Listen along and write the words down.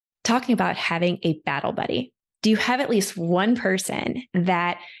talking about having a battle buddy. Do you have at least one person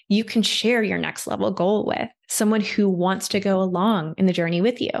that you can share your next level goal with? Someone who wants to go along in the journey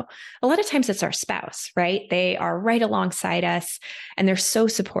with you. A lot of times it's our spouse, right? They are right alongside us and they're so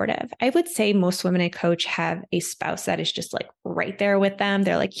supportive. I would say most women I coach have a spouse that is just like right there with them.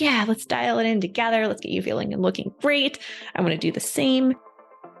 They're like, yeah, let's dial it in together. Let's get you feeling and looking great. I want to do the same.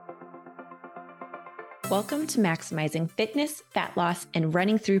 Welcome to Maximizing Fitness, Fat Loss, and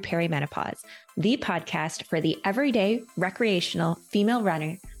Running Through Perimenopause, the podcast for the everyday recreational female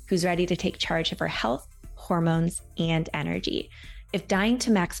runner who's ready to take charge of her health, hormones, and energy. If dying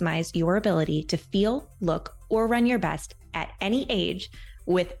to maximize your ability to feel, look, or run your best at any age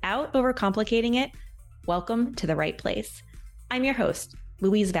without overcomplicating it, welcome to the right place. I'm your host,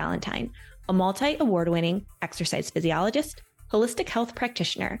 Louise Valentine, a multi-award-winning exercise physiologist, holistic health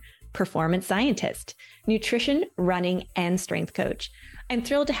practitioner, performance scientist, nutrition, running, and strength coach. I'm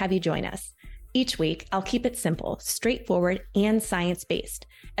thrilled to have you join us. Each week, I'll keep it simple, straightforward, and science-based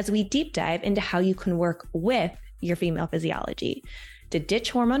as we deep dive into how you can work with your female physiology to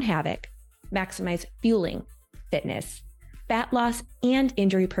ditch hormone havoc, maximize fueling, fitness, fat loss, and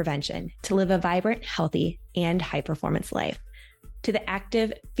injury prevention to live a vibrant, healthy, and high-performance life. To the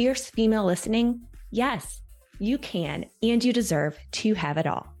active, fierce female listening, yes, you can and you deserve to have it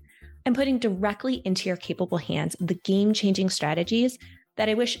all. I'm putting directly into your capable hands the game-changing strategies that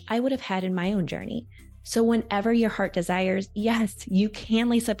I wish I would have had in my own journey. So whenever your heart desires, yes, you can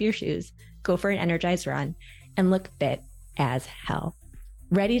lace up your shoes, go for an energized run, and look fit as hell.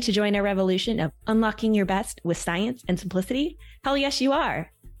 Ready to join our revolution of unlocking your best with science and simplicity? Hell yes, you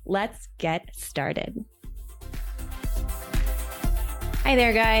are. Let's get started. Hi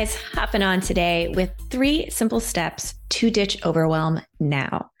there, guys. Hopping on today with 3 simple steps to ditch overwhelm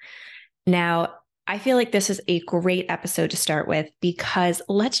now. Now, I feel like this is a great episode to start with because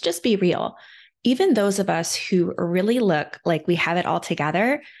let's just be real. Even those of us who really look like we have it all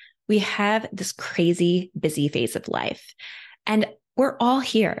together, we have this crazy busy phase of life. And we're all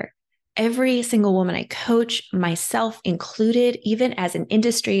here. Every single woman I coach, myself included, even as an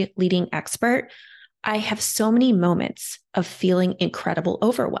industry leading expert, I have so many moments of feeling incredible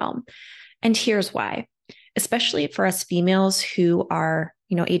overwhelm. And here's why. Especially for us females who are,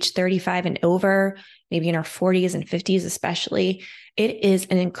 age 35 and over, maybe in our 40s and 50s especially, it is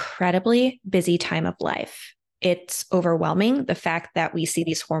an incredibly busy time of life. It's overwhelming, the fact that we see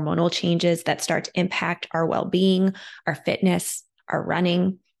these hormonal changes that start to impact our well-being, our fitness, our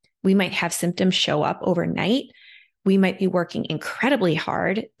running. We might have symptoms show up overnight. We might be working incredibly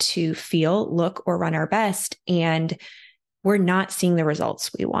hard to feel, look, or run our best, and we're not seeing the results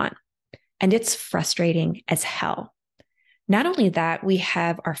we want. And it's frustrating as hell. Not only that, we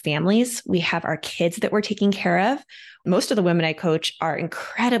have our families, we have our kids that we're taking care of. Most of the women I coach are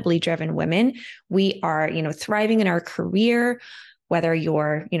incredibly driven women. We are, thriving in our career, whether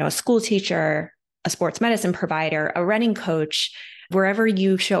you're, a school teacher, a sports medicine provider, a running coach, wherever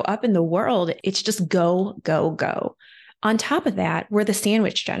you show up in the world, it's just go, go, go. On top of that, we're the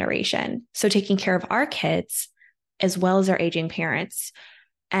sandwich generation. So taking care of our kids as well as our aging parents.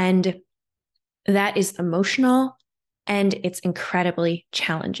 And that is emotional and it's incredibly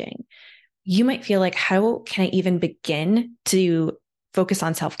challenging. You might feel like, how can I even begin to focus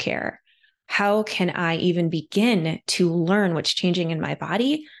on self-care? How can I even begin to learn what's changing in my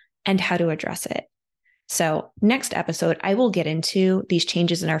body and how to address it? So next episode, I will get into these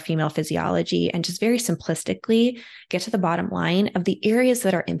changes in our female physiology and just very simplistically get to the bottom line of the areas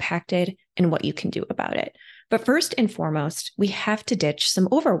that are impacted and what you can do about it. But first and foremost, we have to ditch some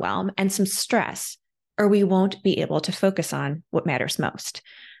overwhelm and some stress, or we won't be able to focus on what matters most.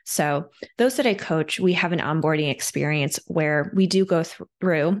 So those that I coach, we have an onboarding experience where we do go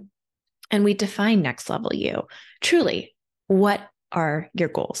through and we define next level you. Truly, what are your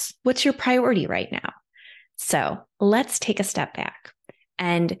goals? What's your priority right now? So let's take a step back.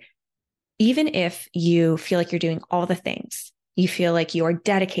 And even if you feel like you're doing all the things, you feel like you're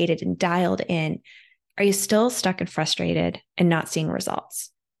dedicated and dialed in, are you still stuck and frustrated and not seeing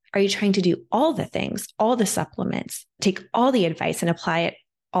results? Are you trying to do all the things, all the supplements, take all the advice and apply it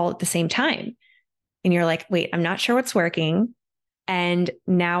all at the same time? And you're like, wait, I'm not sure what's working. And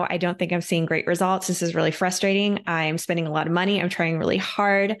now I don't think I'm seeing great results. This is really frustrating. I'm spending a lot of money. I'm trying really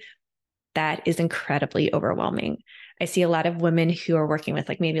hard. That is incredibly overwhelming. I see a lot of women who are working with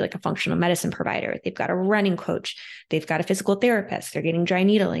maybe a functional medicine provider. They've got a running coach. They've got a physical therapist. They're getting dry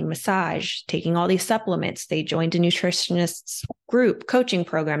needling, massage, taking all these supplements. They joined a nutritionist's group coaching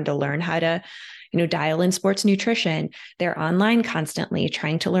program to learn how to, dial in sports nutrition. They're online constantly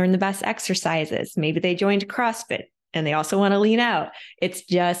trying to learn the best exercises. Maybe they joined CrossFit, and they also want to lean out. It's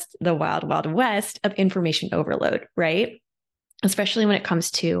just the wild, wild west of information overload, right? Especially when it comes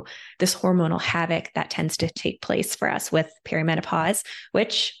to this hormonal havoc that tends to take place for us with perimenopause,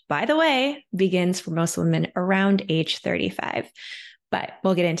 which, by the way, begins for most women around age 35. But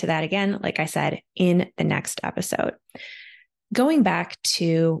we'll get into that again, like I said, in the next episode. Going back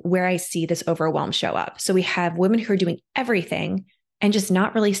to where I see this overwhelm show up. So we have women who are doing everything and just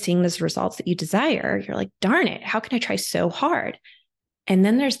not really seeing those results that you desire. You're like, darn it, how can I try so hard? And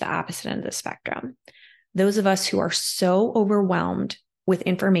then there's the opposite end of the spectrum. Those of us who are so overwhelmed with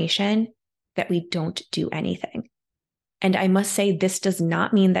information that we don't do anything. And I must say, this does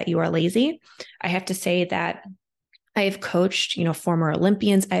not mean that you are lazy. I have to say that I have coached, former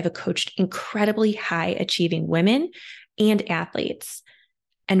Olympians. I have coached incredibly high achieving women and athletes.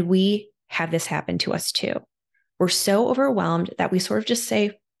 And we have this happen to us too. We're so overwhelmed that we sort of just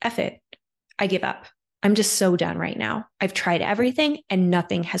say, F it, I give up. I'm just so done right now. I've tried everything and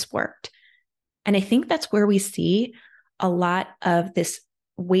nothing has worked. And I think that's where we see a lot of this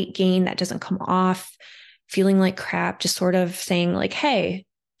weight gain that doesn't come off, feeling like crap, just sort of saying like, hey,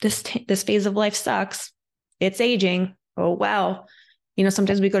 this phase of life sucks. It's aging. Oh, well,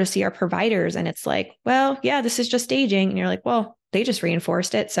 sometimes we go to see our providers and it's like, well, yeah, this is just aging. And you're like, well, they just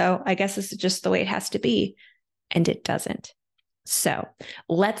reinforced it. So I guess this is just the way it has to be. And it doesn't. So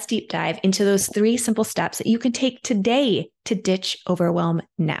let's deep dive into those 3 simple steps that you can take today to ditch overwhelm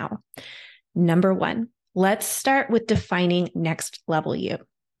now. Number 1, let's start with defining next level you.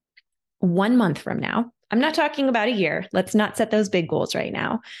 1 month from now, I'm not talking about a year. Let's not set those big goals right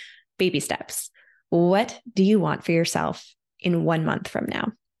now. Baby steps. What do you want for yourself in 1 month from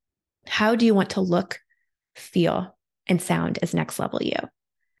now? How do you want to look, feel, and sound as next level you?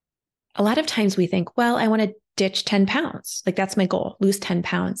 A lot of times we think, well, I want to ditch 10 pounds. Like that's my goal, lose 10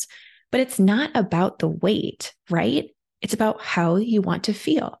 pounds. But it's not about the weight, right? It's about how you want to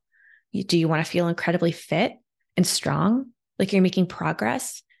feel. Do you want to feel incredibly fit and strong, like you're making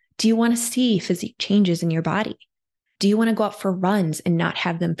progress? Do you want to see physique changes in your body? Do you want to go out for runs and not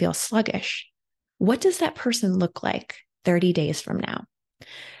have them feel sluggish? What does that person look like 30 days from now?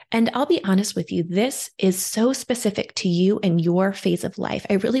 And I'll be honest with you, this is so specific to you and your phase of life.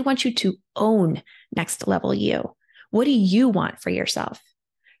 I really want you to own next level you. What do you want for yourself?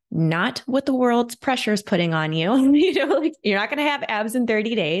 Not what the world's pressure is putting on you. You're not going to have abs in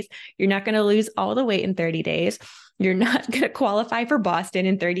 30 days. You're not going to lose all the weight in 30 days. You're not going to qualify for Boston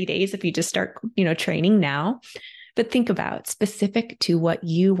in 30 days if you just start, training now. But think about specific to what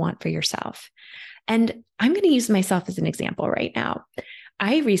you want for yourself. And I'm going to use myself as an example right now.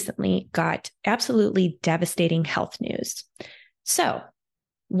 I recently got absolutely devastating health news. So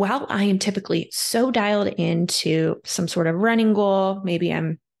while I am typically so dialed into some sort of running goal, maybe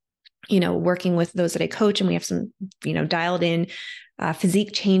I'm working with those that I coach and we have some, dialed in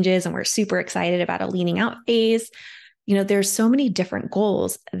physique changes and we're super excited about a leaning out phase. There's so many different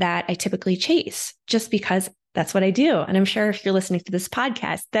goals that I typically chase just because that's what I do. And I'm sure if you're listening to this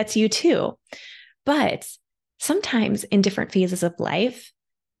podcast, that's you too. But sometimes in different phases of life,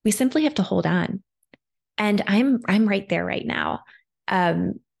 we simply have to hold on. And I'm right there right now.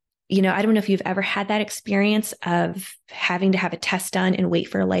 I don't know if you've ever had that experience of having to have a test done and wait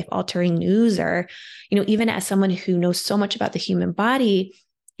for life-altering news, or, even as someone who knows so much about the human body,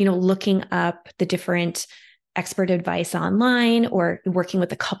 looking up the different expert advice online or working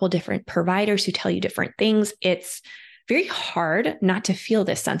with a couple different providers who tell you different things. It's very hard not to feel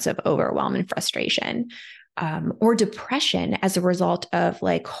this sense of overwhelm and frustration, or depression as a result of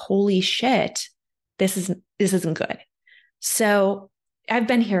like, holy shit, this isn't good. So I've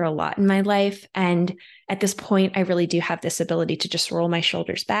been here a lot in my life. And at this point, I really do have this ability to just roll my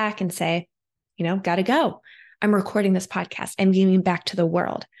shoulders back and say, gotta go. I'm recording this podcast. I'm giving back to the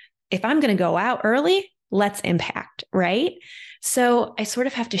world. If I'm going to go out early, let's impact, right? So I sort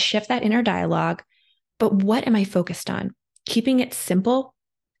of have to shift that inner dialogue. But what am I focused on? Keeping it simple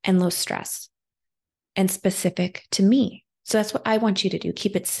and low stress and specific to me. So that's what I want you to do.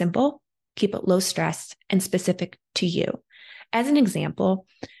 Keep it simple, keep it low stress and specific to you. As an example,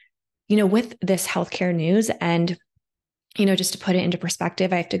 with this healthcare news and, just to put it into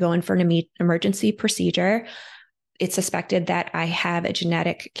perspective, I have to go in for an emergency procedure. It's suspected that I have a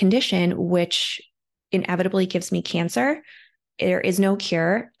genetic condition, which inevitably gives me cancer. There is no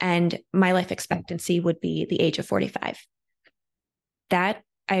cure, and my life expectancy would be the age of 45. That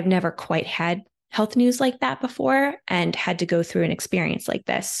I've never quite had health news like that before and had to go through an experience like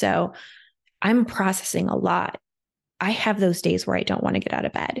this. So I'm processing a lot. I have those days where I don't want to get out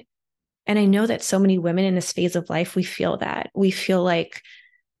of bed. And I know that so many women in this phase of life, we feel that. We feel like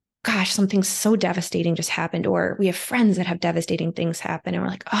gosh, something so devastating just happened, or we have friends that have devastating things happen. And we're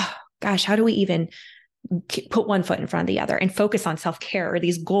like, oh gosh, how do we even put one foot in front of the other and focus on self-care or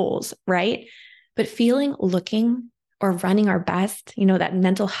these goals, right? But looking, or running our best, that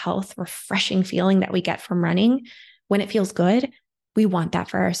mental health, refreshing feeling that we get from running when it feels good, we want that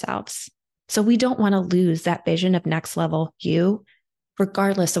for ourselves. So we don't want to lose that vision of next level you,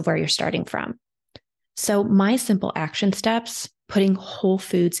 regardless of where you're starting from. So my simple action steps, putting whole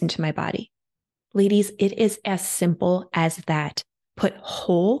foods into my body. Ladies, it is as simple as that. Put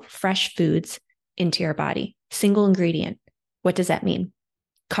whole, fresh foods into your body. Single ingredient. What does that mean?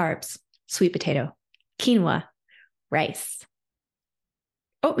 Carbs, sweet potato, quinoa, rice,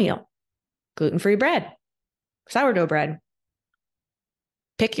 oatmeal, gluten-free bread, sourdough bread.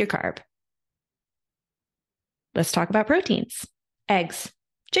 Pick your carb. Let's talk about proteins. Eggs,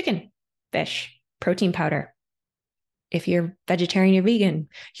 chicken, fish, protein powder. If you're vegetarian, you're vegan,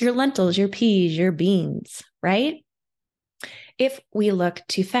 your lentils, your peas, your beans, right? If we look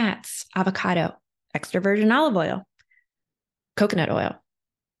to fats, avocado, extra virgin olive oil, coconut oil,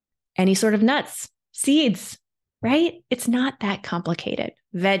 any sort of nuts, seeds, right? It's not that complicated.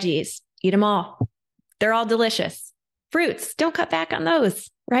 Veggies, eat them all. They're all delicious. Fruits, don't cut back on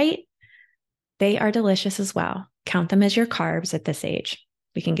those, right? They are delicious as well. Count them as your carbs at this age.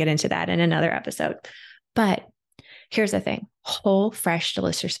 We can get into that in another episode. But here's the thing. Whole, fresh,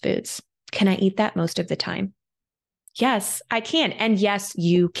 delicious foods. Can I eat that most of the time? Yes, I can. And yes,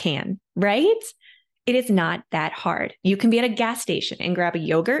 you can, right? It is not that hard. You can be at a gas station and grab a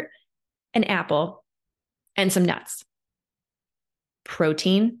yogurt, an apple, and some nuts.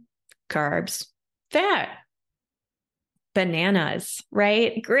 Protein, carbs, fat, bananas,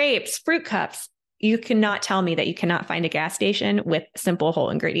 right? Grapes, fruit cups. You cannot tell me that you cannot find a gas station with simple whole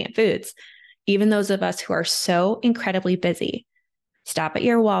ingredient foods. Even those of us who are so incredibly busy, stop at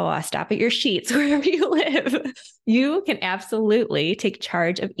your Wawa, stop at your Sheetz, wherever you live. You can absolutely take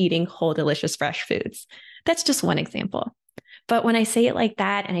charge of eating whole, delicious, fresh foods. That's just one example. But when I say it like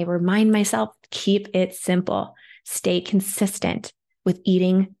that and I remind myself, keep it simple, stay consistent with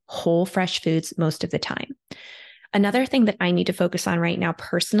eating whole, fresh foods most of the time. Another thing that I need to focus on right now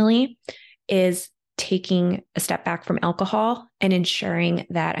personally is taking a step back from alcohol and ensuring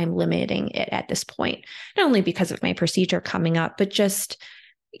that I'm limiting it at this point, not only because of my procedure coming up, but just,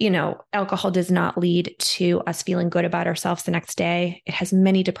 alcohol does not lead to us feeling good about ourselves the next day. It has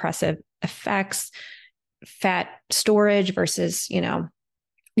many depressive effects, fat storage versus,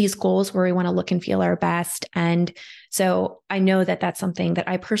 these goals where we want to look and feel our best. And so I know that that's something that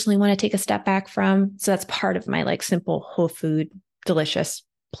I personally want to take a step back from. So that's part of my simple whole food, delicious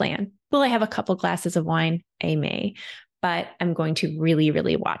plan. Will I have a couple glasses of wine? I may, but I'm going to really,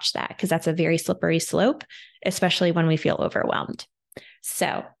 really watch that because that's a very slippery slope, especially when we feel overwhelmed.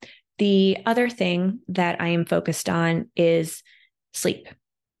 So the other thing that I am focused on is sleep,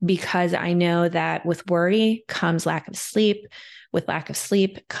 because I know that with worry comes lack of sleep. With lack of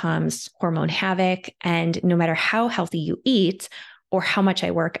sleep comes hormone havoc. And no matter how healthy you eat or how much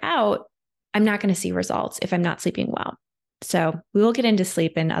I work out, I'm not going to see results if I'm not sleeping well. So we will get into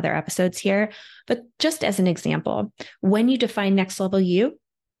sleep in other episodes here. But just as an example, when you define next level you,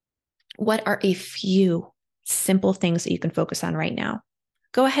 what are a few simple things that you can focus on right now?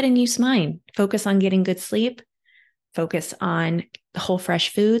 Go ahead and use mine. Focus on getting good sleep. Focus on whole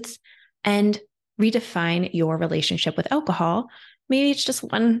fresh foods and redefine your relationship with alcohol. Maybe it's just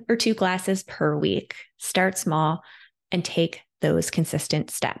 1 or 2 glasses per week. Start small and take those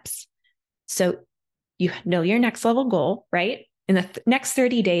consistent steps. So you know your next level goal, right? In the next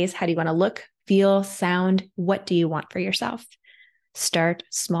 30 days, how do you want to look, feel, sound? What do you want for yourself? Start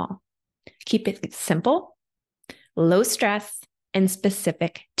small. Keep it simple, low stress, and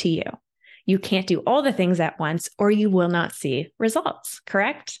specific to you. You can't do all the things at once or you will not see results,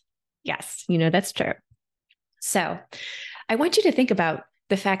 correct? Yes, that's true. So I want you to think about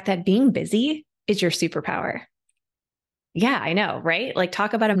the fact that being busy is your superpower. Yeah, I know, right?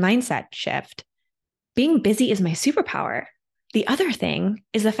 Talk about a mindset shift. Being busy is my superpower. The other thing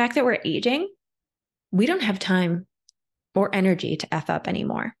is the fact that we're aging. We don't have time or energy to F up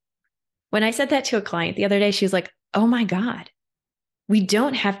anymore. When I said that to a client the other day, she was like, oh my God, we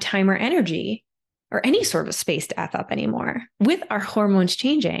don't have time or energy or any sort of space to F up anymore. With our hormones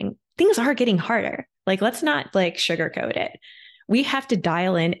changing, things are getting harder. Let's not sugarcoat it. We have to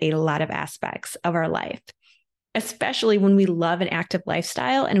dial in a lot of aspects of our life, especially when we love an active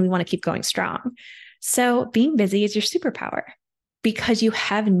lifestyle and we want to keep going strong. So being busy is your superpower because you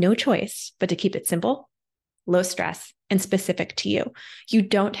have no choice but to keep it simple, low stress, and specific to you. You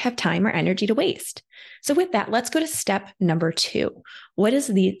don't have time or energy to waste. So with that, let's go to step number 2. What is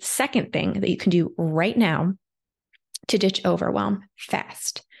the second thing that you can do right now to ditch overwhelm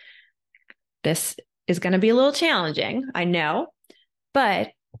fast? This is going to be a little challenging, I know,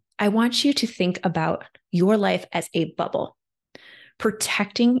 but I want you to think about your life as a bubble,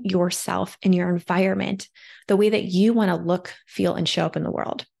 protecting yourself and your environment the way that you want to look, feel, and show up in the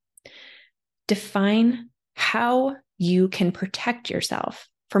world. Define how you can protect yourself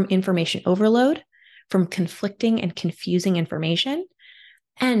from information overload, from conflicting and confusing information,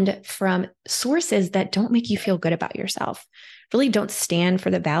 and from sources that don't make you feel good about yourself, really don't stand for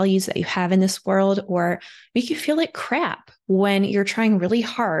the values that you have in this world, or make you feel like crap when you're trying really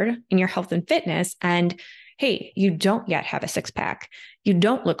hard in your health and fitness. And hey, you don't yet have a 6-pack. You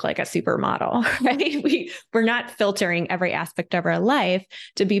don't look like a supermodel, right? We're not filtering every aspect of our life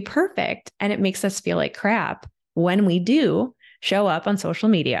to be perfect. And it makes us feel like crap when we do show up on social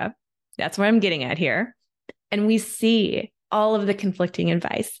media. That's what I'm getting at here. And we see all of the conflicting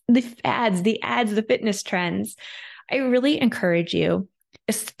advice, the ads, the fitness trends. I really encourage you,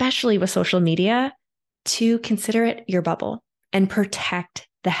 especially with social media, to consider it your bubble and protect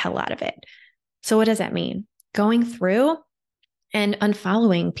the hell out of it. So what does that mean? Going through and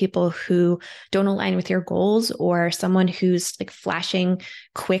unfollowing people who don't align with your goals, or someone who's like flashing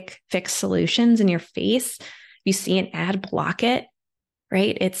quick fix solutions in your face. You see an ad, block it,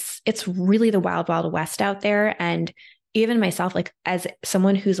 right? It's really the wild, wild west out there. And even myself, like as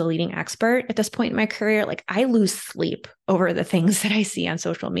someone who's a leading expert at this point in my career, like I lose sleep over the things that I see on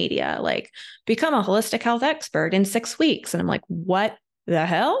social media, like become a holistic health expert in 6 weeks. And I'm like, what the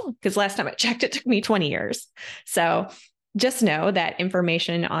hell? Because last time I checked, it took me 20 years. So just know that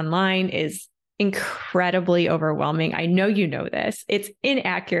information online is incredibly overwhelming. I know you know this. It's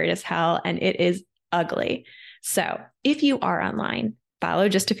inaccurate as hell, and it is ugly. So if you are online, follow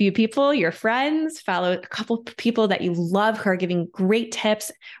just a few people, your friends, follow a couple people that you love who are giving great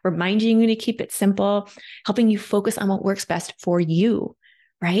tips, reminding you to keep it simple, helping you focus on what works best for you,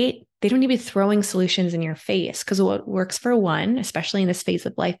 right? They don't need to be throwing solutions in your face, because what works for one, especially in this phase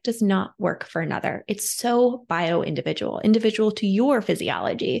of life, does not work for another. It's so individual to your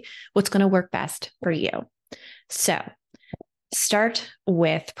physiology, what's going to work best for you. So start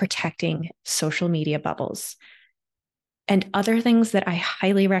with protecting social media bubbles. And other things that I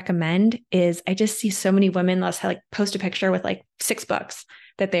highly recommend is, I just see so many women, let's like post a picture with like 6 books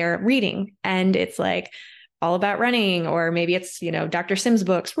that they're reading. And it's like all about running, or maybe it's, Dr. Sim's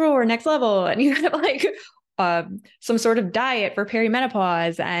books, Roar, Next Level. And you have like some sort of diet for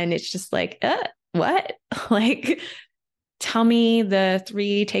perimenopause. And it's just like, what? Like, tell me the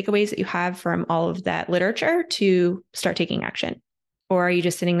 3 takeaways that you have from all of that literature to start taking action. Or are you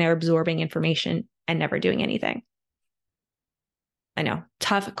just sitting there absorbing information and never doing anything? I know,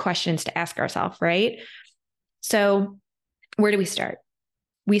 tough questions to ask ourselves, right? So where do we start?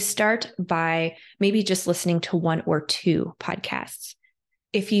 We start by maybe just listening to 1 or 2 podcasts.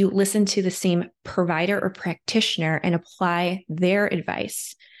 If you listen to the same provider or practitioner and apply their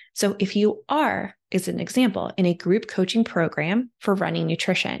advice. So if you are, as an example, in a group coaching program for running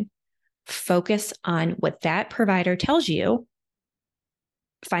nutrition, focus on what that provider tells you,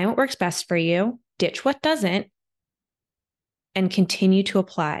 find what works best for you, ditch what doesn't, and continue to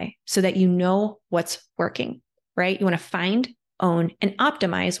apply so that you know what's working, right? You want to find, own, and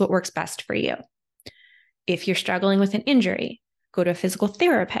optimize what works best for you. If you're struggling with an injury, go to a physical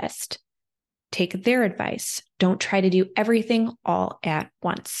therapist, take their advice. Don't try to do everything all at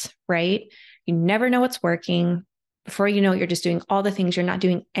once, right? You never know what's working. Before you know it, you're just doing all the things. You're not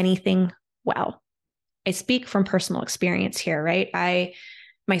doing anything well. I speak from personal experience here, right? I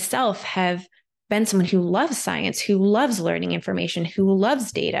myself have been someone who loves science, who loves learning information, who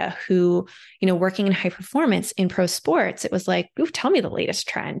loves data, who, working in high performance in pro sports, it was like, ooh, tell me the latest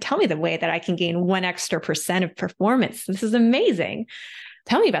trend. Tell me the way that I can gain 1 extra % of performance. This is amazing.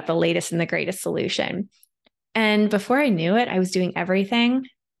 Tell me about the latest and the greatest solution. And before I knew it, I was doing everything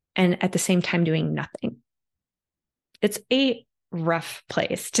and at the same time doing nothing. It's a rough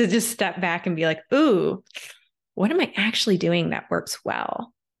place to just step back and be like, ooh, what am I actually doing that works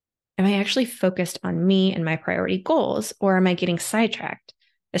well? Am I actually focused on me and my priority goals, or am I getting sidetracked,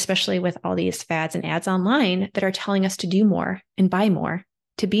 especially with all these fads and ads online that are telling us to do more and buy more,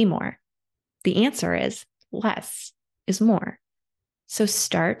 to be more? The answer is less is more. So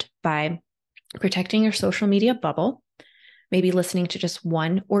start by protecting your social media bubble, maybe listening to just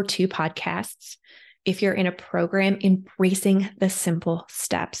 1 or 2 podcasts. If you're in a program, embracing the simple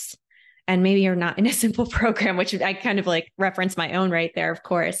steps. And maybe you're not in a simple program, which I kind of like reference my own right there, of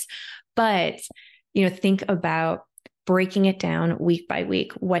course, but think about breaking it down week by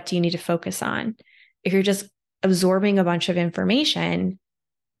week. What do you need to focus on? If you're just absorbing a bunch of information,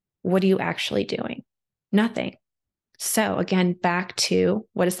 what are you actually doing? Nothing. So again, back to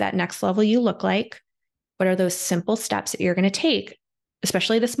what does that next level you look like? What are those simple steps that you're going to take,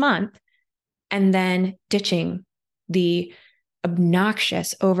 especially this month? And then ditching the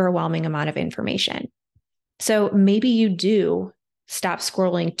obnoxious, overwhelming amount of information. So maybe you do stop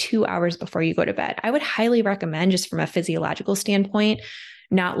scrolling 2 hours before you go to bed. I would highly recommend, just from a physiological standpoint,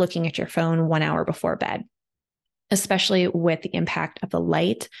 not looking at your phone 1 hour before bed, especially with the impact of the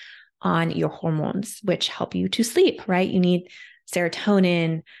light on your hormones, which help you to sleep, right? You need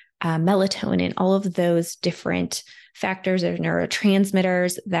serotonin, melatonin, all of those different factors or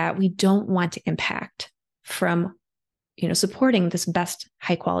neurotransmitters that we don't want to impact from, supporting this best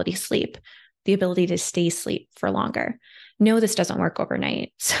high quality sleep, the ability to stay asleep for longer. No, this doesn't work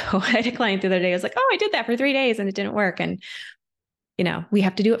overnight. So I had a client the other day, I was like, oh, I did that for 3 days and it didn't work. And, we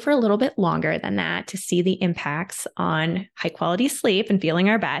have to do it for a little bit longer than that to see the impacts on high quality sleep and feeling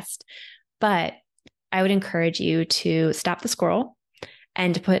our best. But I would encourage you to stop the scroll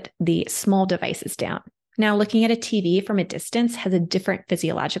and to put the small devices down. Now, looking at a TV from a distance has a different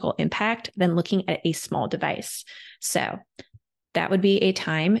physiological impact than looking at a small device. So that would be a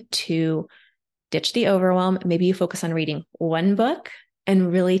time to ditch the overwhelm. Maybe you focus on reading one book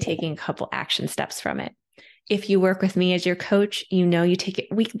and really taking a couple action steps from it. If you work with me as your coach, you take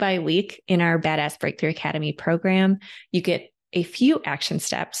it week by week in our Badass Breakthrough Academy program. You get a few action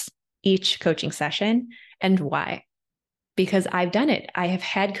steps each coaching session. And why? Because I've done it. I have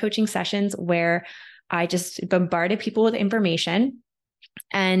had coaching sessions where I just bombarded people with information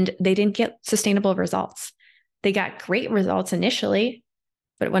and they didn't get sustainable results. They got great results initially,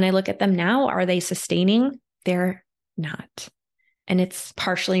 but when I look at them now, are they sustaining? They're not. And it's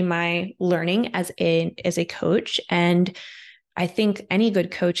partially my learning as a coach. And I think any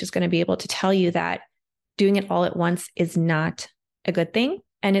good coach is going to be able to tell you that doing it all at once is not a good thing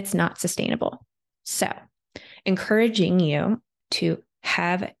and it's not sustainable. So encouraging you to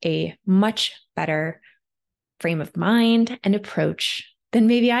have a much better frame of mind and approach than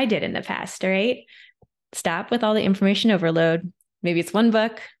maybe I did in the past, right? Stop with all the information overload. Maybe it's one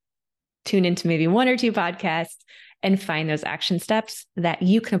book, tune into maybe 1 or 2 podcasts, and find those action steps that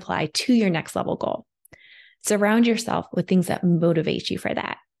you can apply to your next level goal. Surround yourself with things that motivate you for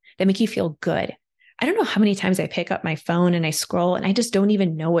that make you feel good. I don't know how many times I pick up my phone and I scroll and I just don't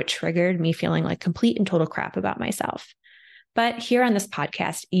even know what triggered me feeling like complete and total crap about myself. But here on this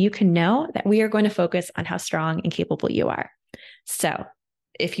podcast, you can know that we are going to focus on how strong and capable you are. So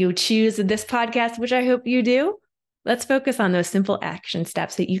if you choose this podcast, which I hope you do, let's focus on those simple action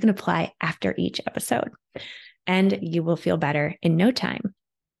steps that you can apply after each episode, and you will feel better in no time.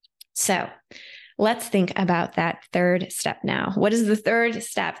 So let's think about that third step now. What is the third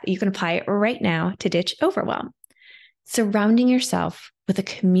step that you can apply right now to ditch overwhelm? Surrounding yourself with a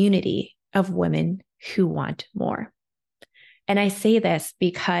community of women who want more. And I say this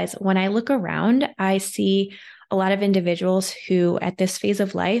because when I look around, I see a lot of individuals who at this phase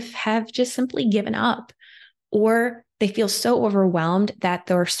of life have just simply given up, or they feel so overwhelmed that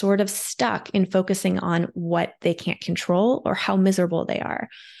they're sort of stuck in focusing on what they can't control or how miserable they are.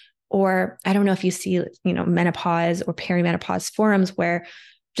 Or I don't know if you see, menopause or perimenopause forums where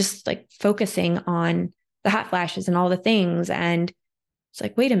just like focusing on the hot flashes and all the things. And it's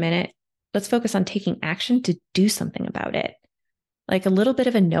like, wait a minute, let's focus on taking action to do something about it. Like a little bit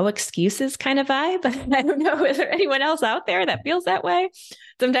of a no excuses kind of vibe. I don't know, is there anyone else out there that feels that way?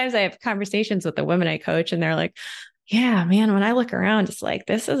 Sometimes I have conversations with the women I coach and they're like, yeah, man, when I look around, it's like,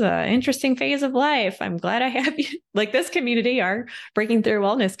 this is an interesting phase of life. I'm glad I have you, like this community, our Breaking Through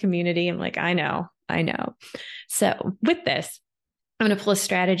Wellness community. I'm like, I know. So with this, I'm going to pull a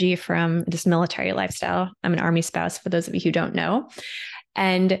strategy from this military lifestyle. I'm an Army spouse, for those of you who don't know,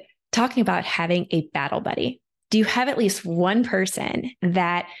 and talking about having a battle buddy. Do you have at least one person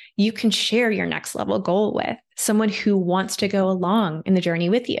that you can share your next level goal with? Someone who wants to go along in the journey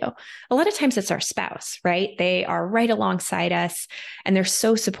with you. A lot of times it's our spouse, right? They are right alongside us and they're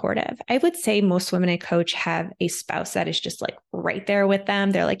so supportive. I would say most women I coach have a spouse that is just like right there with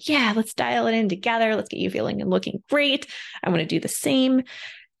them. They're like, yeah, let's dial it in together. Let's get you feeling and looking great. I want to do the same.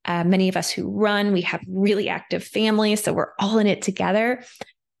 Many of us who run, we have really active families, so we're all in it together.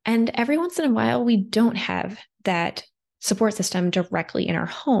 And every once in a while, we don't have that support system directly in our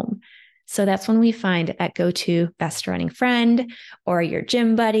home. So that's when we find that go-to best running friend or your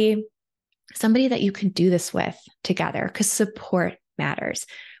gym buddy, somebody that you can do this with together, because support matters.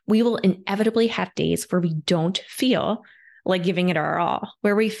 We will inevitably have days where we don't feel like giving it our all,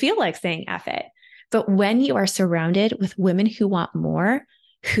 where we feel like saying F it. But when you are surrounded with women who want more,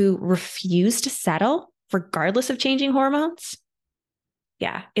 who refuse to settle, regardless of changing hormones,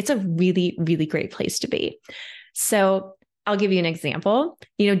 yeah, it's a really, really great place to be. So I'll give you an example.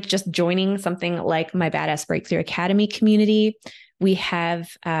 Just joining something like my Badass Breakthrough Academy community, we have,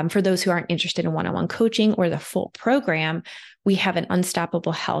 for those who aren't interested in one-on-one coaching or the full program, we have an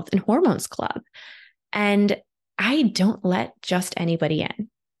Unstoppable Health and Hormones Club. And I don't let just anybody in.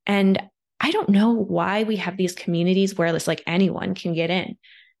 And I don't know why we have these communities where it's like anyone can get in.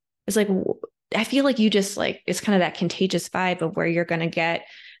 It's like, I feel like it's kind of that contagious vibe of where you're going to get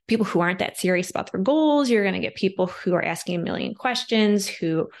people who aren't that serious about their goals. You're going to get people who are asking a million questions,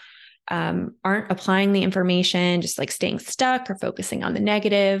 who aren't applying the information, just like staying stuck or focusing on the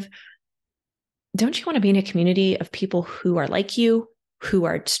negative. Don't you want to be in a community of people who are like you, who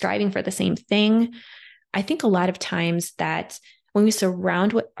are striving for the same thing? I think a lot of times that when we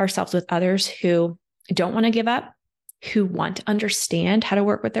surround ourselves with others who don't want to give up, who want to understand how to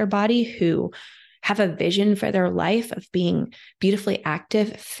work with their body, who have a vision for their life of being beautifully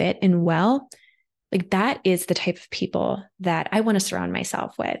active, fit, and well, like that is the type of people that I want to surround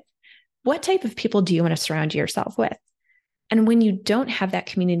myself with. What type of people do you want to surround yourself with? And when you don't have that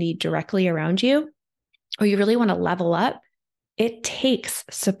community directly around you, or you really want to level up, it takes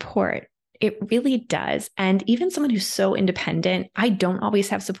support. It really does. And even someone who's so independent, I don't always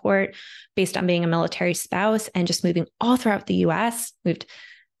have support based on being a military spouse and just moving all throughout the US, moved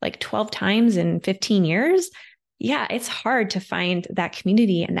like 12 times in 15 years. Yeah, it's hard to find that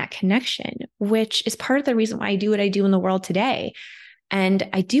community and that connection, which is part of the reason why I do what I do in the world today. And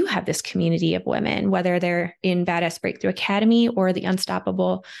I do have this community of women, whether they're in Badass Breakthrough Academy or the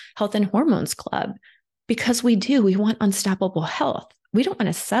Unstoppable Health and Hormones Club, because we want unstoppable health. We don't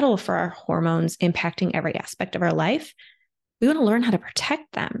want to settle for our hormones impacting every aspect of our life. We want to learn how to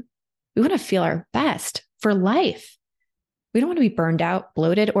protect them. We want to feel our best for life. We don't want to be burned out,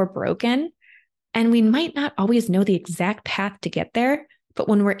 bloated, or broken. And we might not always know the exact path to get there, but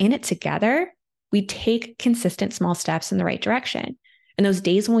when we're in it together, we take consistent small steps in the right direction. And those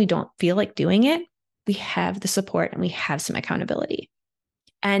days when we don't feel like doing it, we have the support and we have some accountability.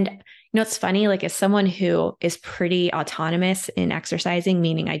 And it's funny, like as someone who is pretty autonomous in exercising,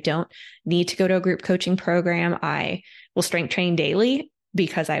 meaning I don't need to go to a group coaching program, I will strength train daily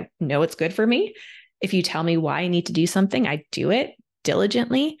because I know it's good for me. If you tell me why I need to do something, I do it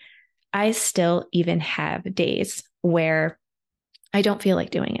diligently. I still even have days where I don't feel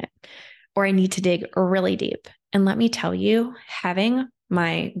like doing it, or I need to dig really deep. And let me tell you, having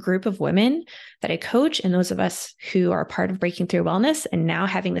my group of women that I coach and those of us who are part of Breaking Through Wellness and now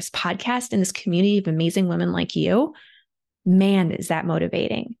having this podcast and this community of amazing women like you, man, is that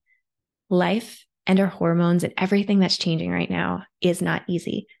motivating. Life and our hormones and everything that's changing right now is not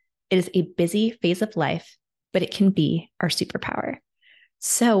easy. It is a busy phase of life, but it can be our superpower.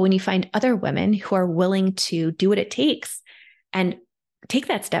 So when you find other women who are willing to do what it takes and take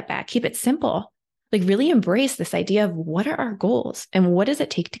that step back, keep it simple, like really embrace this idea of what are our goals and what does it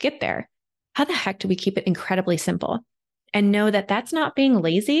take to get there? How the heck do we keep it incredibly simple? And know that that's not being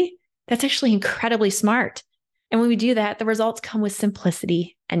lazy. That's actually incredibly smart. And when we do that, the results come with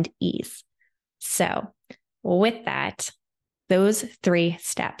simplicity and ease. So with that, those 3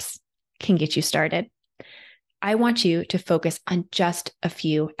 steps can get you started. I want you to focus on just a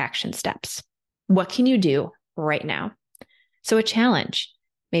few action steps. What can you do right now? So a challenge.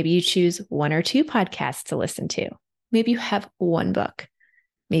 Maybe you choose 1 or 2 podcasts to listen to. Maybe you have 1 book.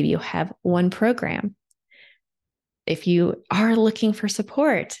 Maybe you have 1 program. If you are looking for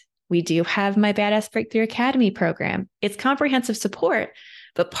support, we do have my Badass Breakthrough Academy program. It's comprehensive support,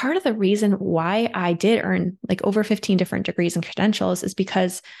 but part of the reason why I did earn like over 15 different degrees and credentials is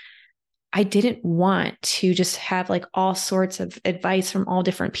because I didn't want to just have like all sorts of advice from all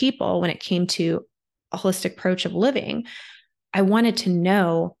different people when it came to a holistic approach of living. I wanted to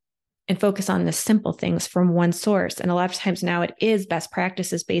know and focus on the simple things from one source. And a lot of times now it is best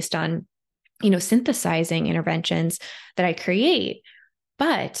practices based on, synthesizing interventions that I create.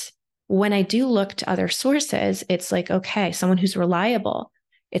 But when I do look to other sources, it's like, okay, someone who's reliable.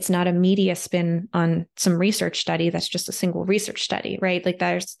 It's not a media spin on some research study that's just a single research study, right? Like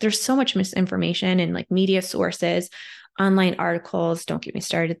there's so much misinformation in like media sources, online articles. Don't get me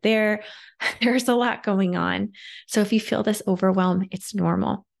started there. There's a lot going on. So if you feel this overwhelm, it's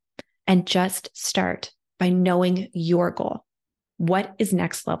normal. And just start by knowing your goal. What is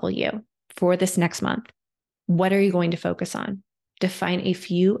next level you for this next month? What are you going to focus on? Define a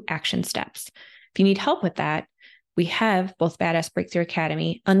few action steps. If you need help with that, we have both Badass Breakthrough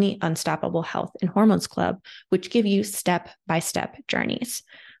Academy and the Unstoppable Health and Hormones Club, which give you step-by-step journeys.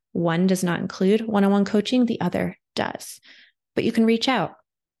 One does not include one-on-one coaching, the other does. But you can reach out.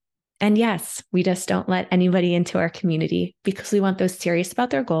 And yes, we just don't let anybody into our community because we want those serious about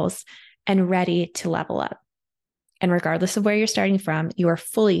their goals and ready to level up. And regardless of where you're starting from, you are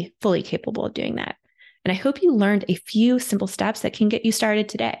fully, fully capable of doing that. And I hope you learned a few simple steps that can get you started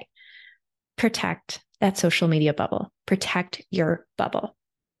today. Protect that social media bubble. Protect your bubble.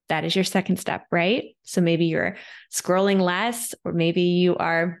 That is your second step, right? So maybe you're scrolling less, or maybe you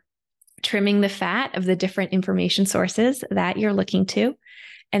are trimming the fat of the different information sources that you're looking to.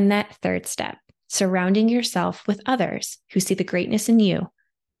 And that third step, surrounding yourself with others who see the greatness in you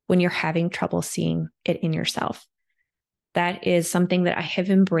when you're having trouble seeing it in yourself. That is something that I have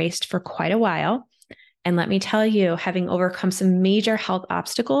embraced for quite a while. And let me tell you, having overcome some major health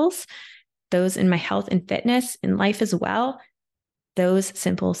obstacles, those in my health and fitness, in life as well, those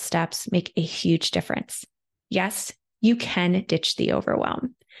simple steps make a huge difference. Yes, you can ditch the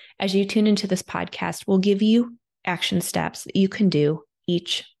overwhelm. As you tune into this podcast, we'll give you action steps that you can do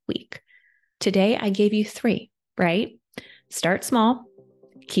each week. Today, I gave you 3, right? Start small,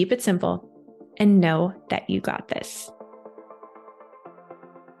 keep it simple, and know that you got this.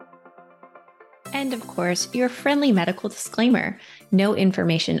 And of course, your friendly medical disclaimer. No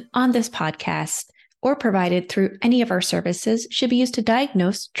information on this podcast or provided through any of our services should be used to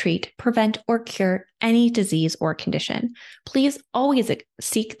diagnose, treat, prevent, or cure any disease or condition. Please always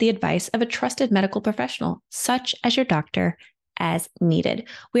seek the advice of a trusted medical professional, such as your doctor, as needed.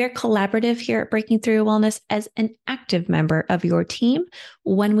 We are collaborative here at Breaking Through Wellness as an active member of your team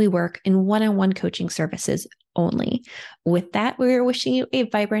when we work in one-on-one coaching services only. With that, we are wishing you a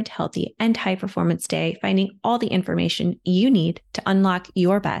vibrant, healthy, and high-performance day, finding all the information you need to unlock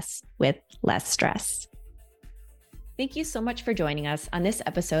your best with less stress. Thank you so much for joining us on this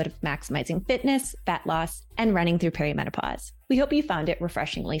episode of Maximizing Fitness, Fat Loss, and Running Through Perimenopause. We hope you found it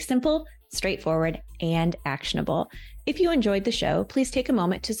refreshingly simple, straightforward, and actionable. If you enjoyed the show, please take a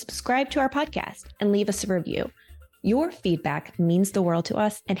moment to subscribe to our podcast and leave us a review. Your feedback means the world to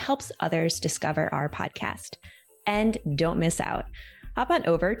us and helps others discover our podcast. And don't miss out. Hop on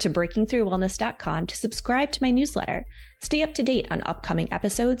over to breakingthroughwellness.com to subscribe to my newsletter. Stay up to date on upcoming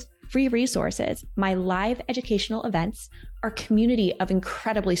episodes, free resources, my live educational events, our community of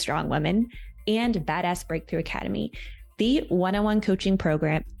incredibly strong women, and Badass Breakthrough Academy, the one-on-one coaching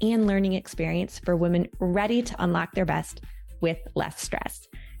program and learning experience for women ready to unlock their best with less stress.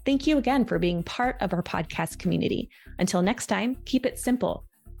 Thank you again for being part of our podcast community. Until next time, keep it simple,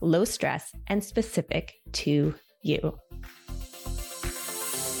 low stress, and specific to you.